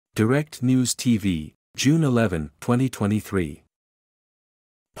Direct News TV, June 11, 2023.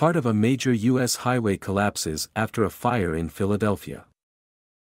 Part of a major U.S. highway collapses after a fire in Philadelphia.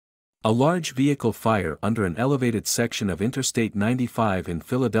 A large vehicle fire under an elevated section of Interstate 95 in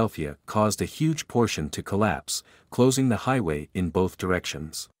Philadelphia caused a huge portion to collapse, closing the highway in both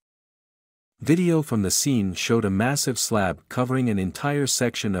directions. Video from the scene showed a massive slab covering an entire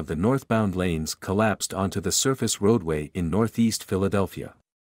section of the northbound lanes collapsed onto the surface roadway in northeast Philadelphia.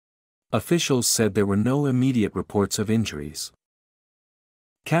 Officials said there were no immediate reports of injuries.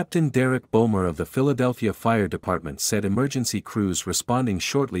 Captain Derek Bomer of the Philadelphia Fire Department said emergency crews responding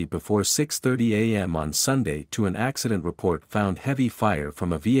shortly before 6:30 a.m. on Sunday to an accident report found heavy fire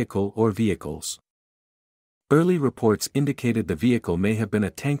from a vehicle or vehicles. Early reports indicated the vehicle may have been a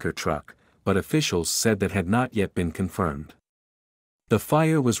tanker truck, but officials said that had not yet been confirmed. The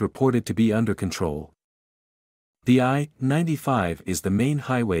fire was reported to be under control. The I-95 is the main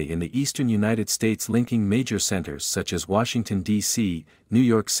highway in the eastern United States linking major centers such as Washington, D.C., New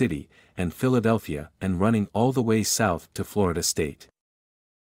York City, and Philadelphia and running all the way south to Florida State.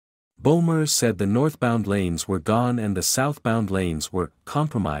 Bomer said the northbound lanes were gone and the southbound lanes were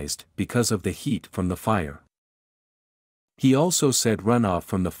compromised because of the heat from the fire. He also said runoff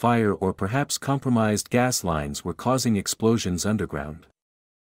from the fire or perhaps compromised gas lines were causing explosions underground.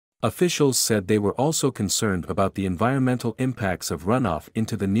 Officials said they were also concerned about the environmental impacts of runoff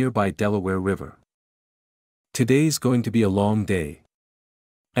into the nearby Delaware River. Today's going to be a long day.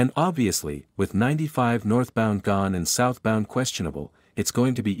 And obviously, with 95 northbound gone and southbound questionable, it's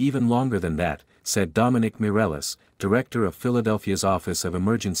going to be even longer than that, said Dominic Mireles, director of Philadelphia's Office of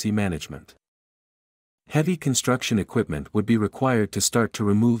Emergency Management. Heavy construction equipment would be required to start to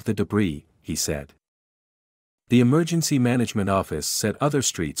remove the debris, he said. The Emergency Management Office said other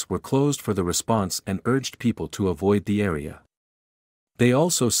streets were closed for the response and urged people to avoid the area. They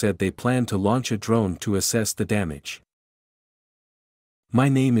also said they plan to launch a drone to assess the damage. My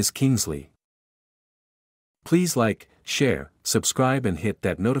name is Kingsley. Please like, share, subscribe and hit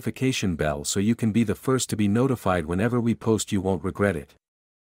that notification bell so you can be the first to be notified whenever we post. You won't regret it.